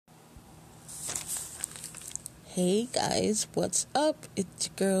Hey guys, what's up? It's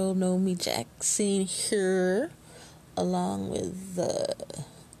your girl Nomi Jackson here, along with the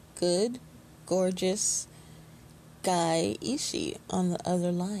good, gorgeous guy Ishi on the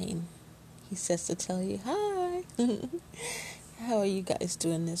other line. He says to tell you hi. How are you guys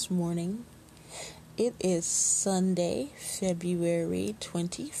doing this morning? It is Sunday, February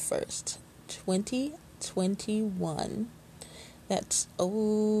 21st, 2021. That's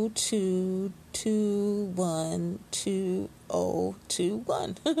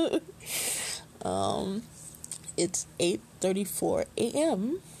 02212021. It's 8:34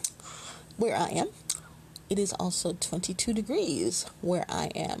 a.m. where I am. It is also 22 degrees where I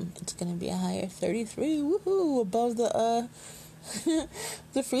am. It's gonna be a high of 33. Woohoo! Above the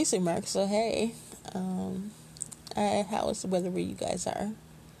the freezing mark. So hey, how is the weather where you guys are?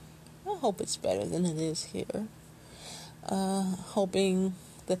 I hope it's better than it is here. Hoping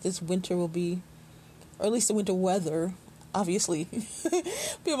that this winter will be, or at least the winter weather, obviously.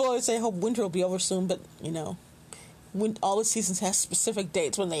 People always say, hope winter will be over soon, but, when all the seasons have specific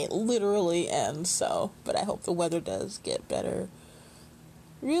dates when they literally end, so, but I hope the weather does get better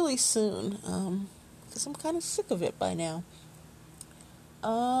really soon, because I'm kind of sick of it by now.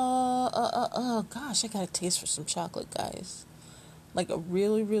 Gosh, I got a taste for some chocolate, guys. Like a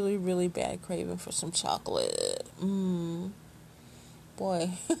really, really, really bad craving for some chocolate. Boy.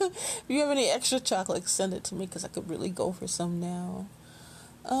 If you have any extra chocolate, send it to me because I could really go for some now.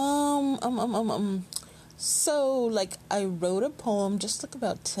 So, I wrote a poem just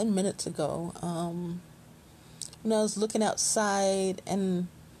about 10 minutes ago. When I was looking outside and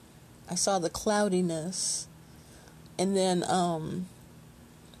I saw the cloudiness. And then,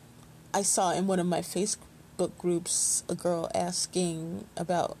 I saw in one of my Facebook groups a girl asking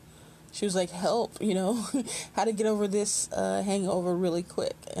about, she was like, help, how to get over this hangover really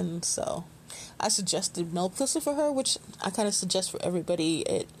quick. And so I suggested milk thistle for her, which I kind of suggest for everybody.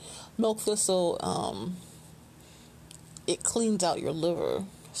 Milk thistle, it cleans out your liver.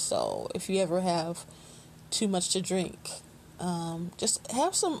 So if you ever have too much to drink, just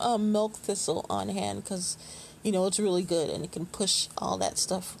have some milk thistle on hand, because it's really good and it can push all that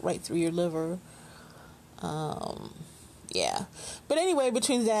stuff right through your liver. Yeah. But anyway,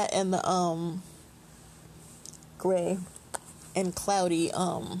 between that and the gray and cloudy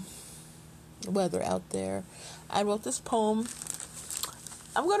weather out there, I wrote this poem.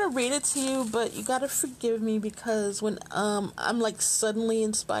 I'm gonna read it to you, but you gotta forgive me because when I'm suddenly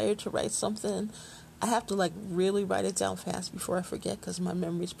inspired to write something, I have to really write it down fast before I forget, because my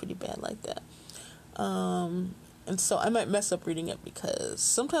memory's pretty bad like that. And so I might mess up reading it because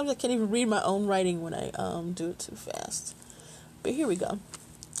sometimes I can't even read my own writing when I do it too fast. But here we go.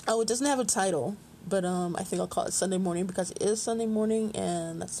 Oh, it doesn't have a title, but I think I'll call it Sunday Morning because it is Sunday morning,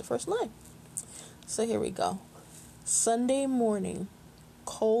 and that's the first line. So here we go. Sunday morning,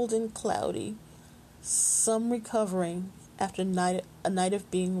 cold and cloudy, some recovering after a night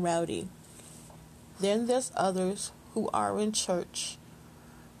of being rowdy. Then there's others who are in church.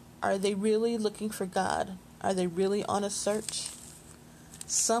 Are they really looking for God? Are they really on a search?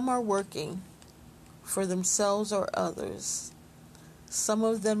 Some are working for themselves or others. Some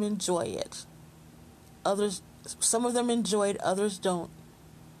of them enjoy it. Some of them enjoy it, others don't.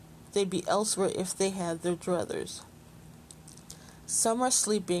 They'd be elsewhere if they had their druthers. Some are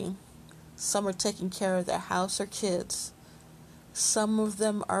sleeping. Some are taking care of their house or kids. Some of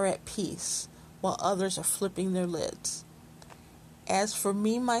them are at peace, while others are flipping their lids. As for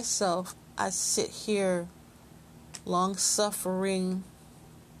me, myself, I sit here long-suffering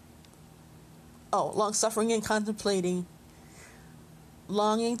and contemplating,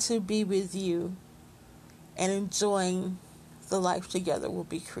 longing to be with you and enjoying the life together we'll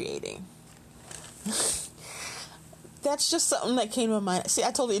be creating. That's just something that came to my mind. See, I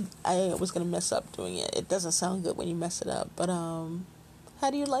told you I was going to mess up doing it. It doesn't sound good when you mess it up, but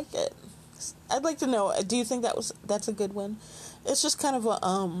how do you like it? I'd like to know, do you think that's a good one? It's just kind of a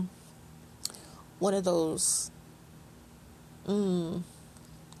one of those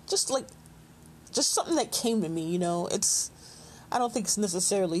just something that came to me, I don't think it's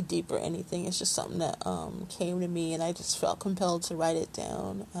necessarily deep or anything. It's just something that came to me, and I just felt compelled to write it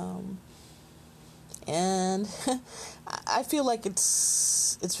down. And I feel like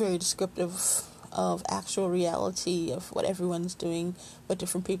it's very descriptive of actual reality of what everyone's doing, what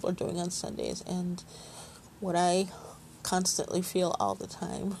different people are doing on Sundays, and what I constantly feel all the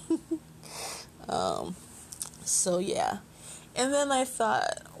time. So yeah. And then I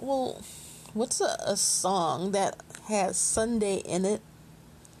thought, well, what's a song that has Sunday in it?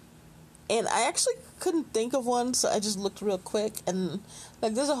 And I actually couldn't think of one, so I just looked real quick, and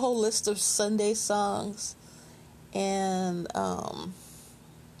there's a whole list of Sunday songs, And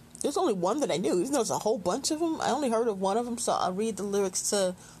there's only one that I knew, even though there's a whole bunch of them. I only heard of one of them, so I'll read the lyrics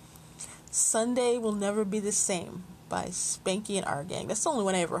to Sunday Will Never Be the Same by Spanky and Our Gang. That's the only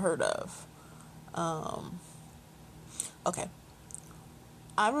one I ever heard of. Okay.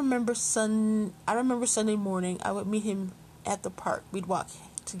 I remember Sunday morning, I would meet him at the park. We'd walk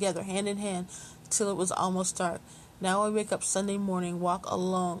together hand in hand till it was almost dark. Now I wake up Sunday morning, walk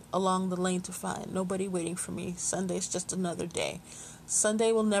along the lane to find nobody waiting for me. Sunday's just another day.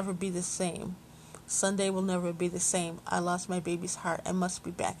 Sunday will never be the same. Sunday will never be the same. I lost my baby's heart. I must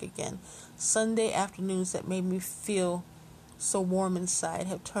be back again. Sunday afternoons that made me feel so warm inside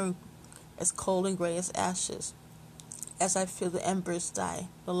have turned as cold and gray as ashes as I feel the embers die.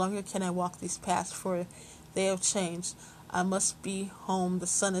 No longer can I walk these paths, for they have changed. I must be home. The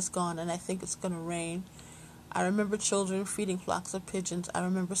sun is gone, and I think it's going to rain. I remember children feeding flocks of pigeons. I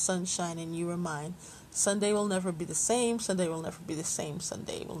remember sunshine, and you were mine. Sunday will never be the same. Sunday will never be the same.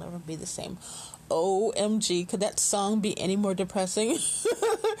 Sunday will never be the same. OMG, could that song be any more depressing?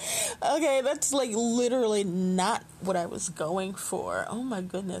 Okay, that's like literally not what I was going for. Oh my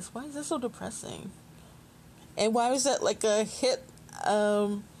goodness, why is this so depressing? And why was that like a hit?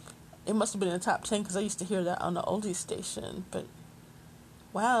 It must have been in the top 10 because I used to hear that on the oldie station. But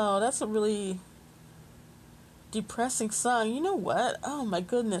wow, that's a really depressing song. You know what? Oh my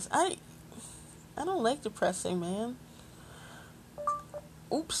goodness, I don't like depressing, man.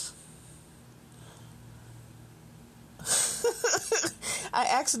 Oops. I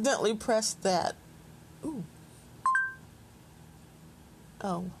accidentally pressed that. Ooh.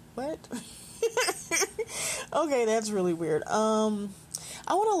 Oh, what? Okay, that's really weird.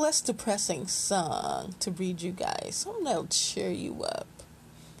 I want a less depressing song to read you guys. Something that'll cheer you up.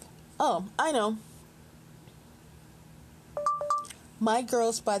 Oh, I know. My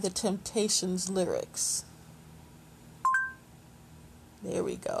Girls by the Temptations lyrics. There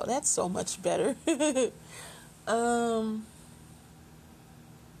we go. That's so much better. Okay,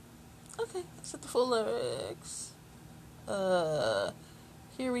 let's hit the full lyrics.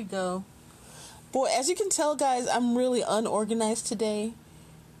 Here we go. Boy, as you can tell, guys, I'm really unorganized today.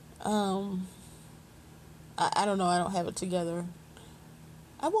 I don't know. I don't have it together.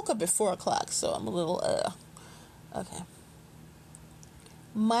 I woke up at 4 o'clock, so I'm a little, okay.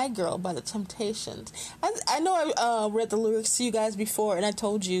 My Girl by the Temptations. I know I read the lyrics to you guys before, and I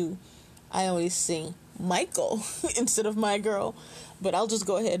told you I always sing Michael instead of My Girl. But I'll just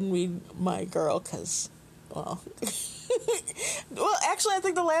go ahead and read My Girl, because, well... Well, actually, I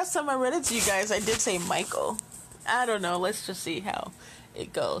think the last time I read it to you guys, I did say Michael. I don't know. Let's just see how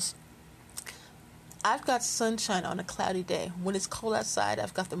it goes. I've got sunshine on a cloudy day. When it's cold outside,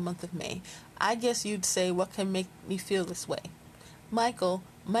 I've got the month of May. I guess you'd say, what can make me feel this way? Michael,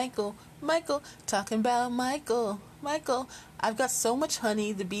 Michael, Michael, talking about Michael, Michael. I've got so much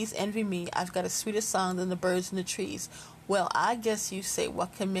honey, the bees envy me. I've got a sweeter song than the birds in the trees. Well, I guess you say,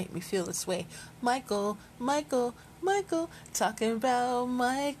 what can make me feel this way? Michael, Michael, Michael, talking about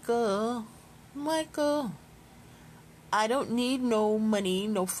Michael, Michael. I don't need no money,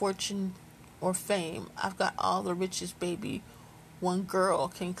 no fortune or fame. I've got all the riches, baby, one girl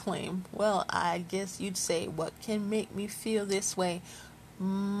can claim. Well, I guess you'd say, what can make me feel this way?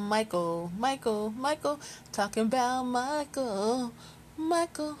 Michael, Michael, Michael, talking about Michael,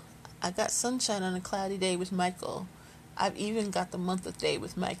 Michael. I got sunshine on a cloudy day with Michael. I've even got the month of day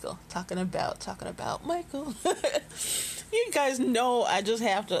with Michael. Talking about Michael. You guys know I just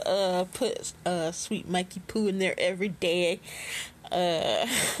have to put Sweet Mikey Poo in there every day.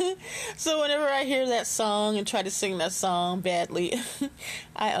 So whenever I hear that song and try to sing that song badly,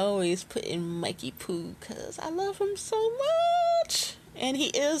 I always put in Mikey Poo because I love him so much. And he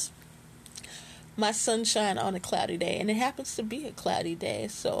is my sunshine on a cloudy day. And it happens to be a cloudy day.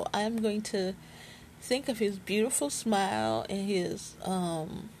 So I'm going to think of his beautiful smile and his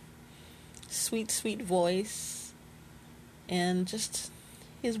sweet, sweet voice and just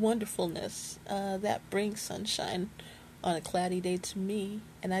his wonderfulness that brings sunshine on a cloudy day to me,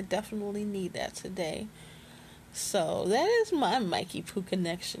 and I definitely need that today. So that is my Mikey Poo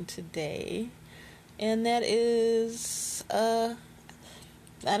connection today, and that is I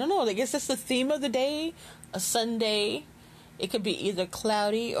don't know, I guess that's the theme of the day, a Sunday. It could be either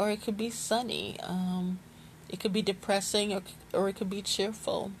cloudy or it could be sunny. It could be depressing or it could be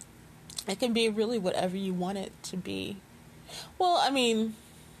cheerful. It can be really whatever you want it to be. Well, I mean,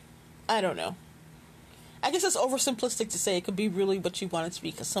 I don't know. I guess it's oversimplistic to say it could be really what you want it to be,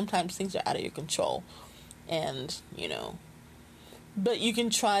 because sometimes things are out of your control. And, you know, but you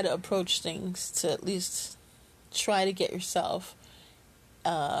can try to approach things to at least try to get yourself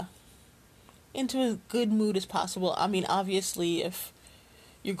into a good mood as possible. I mean, obviously, if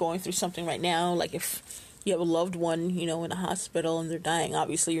you're going through something right now, like if you have a loved one, in a hospital and they're dying,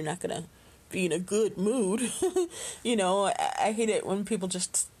 obviously you're not going to be in a good mood. I hate it when people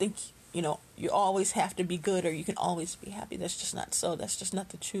just think, you always have to be good or you can always be happy. That's just not so. That's just not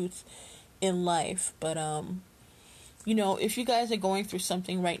the truth in life. But, if you guys are going through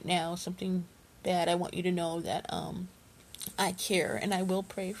something right now, something bad, I want you to know that I care and I will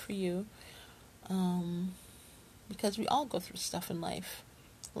pray for you. Because we all go through stuff in life.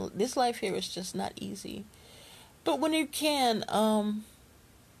 This life here is just not easy. But when you can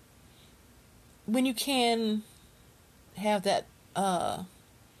have that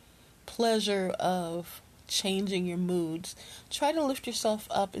pleasure of changing your moods, try to lift yourself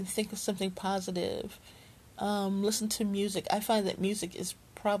up and think of something positive. Listen to music. I find that music is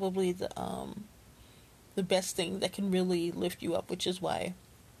probably the best thing that can really lift you up, which is why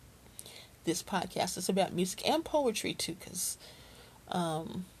this podcast is about music and poetry too, because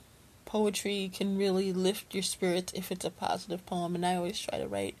poetry can really lift your spirit if it's a positive poem, and I always try to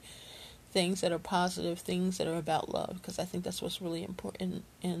write things that are positive, things that are about love, because I think that's what's really important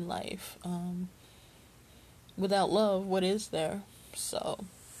in life. Without love, what is there? So,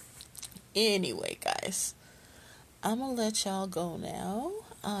 anyway, guys, I'm gonna let y'all go now.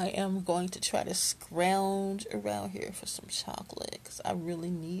 I am going to try to scrounge around here for some chocolate, because I really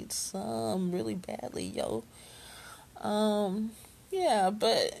need some really badly, yo. Yeah,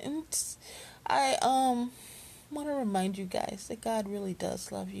 but I want to remind you guys that God really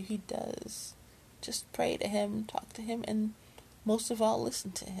does love you. He does. Just pray to Him, talk to Him, and most of all,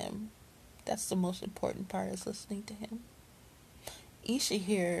 listen to Him. That's the most important part, is listening to Him. Isha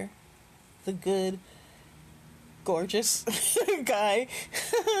here, the good, gorgeous guy,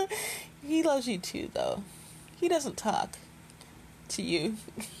 he loves you too, though. He doesn't talk to you,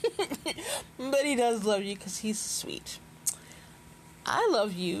 but he does love you because he's sweet. I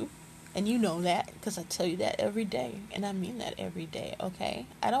love you, and you know that, because I tell you that every day, and I mean that every day, okay?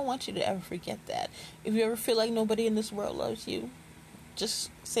 I don't want you to ever forget that. If you ever feel like nobody in this world loves you, just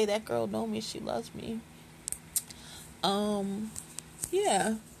say, that girl know me, she loves me.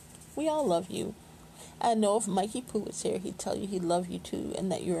 Yeah, we all love you. I know if Mikey Pooh was here, he'd tell you he loved you too,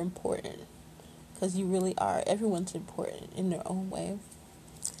 and that you're important, because you really are. Everyone's important in their own way.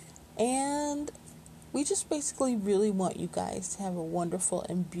 And we just basically really want you guys to have a wonderful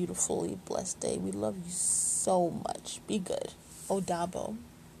and beautifully blessed day. We love you so much. Be good. Odabo.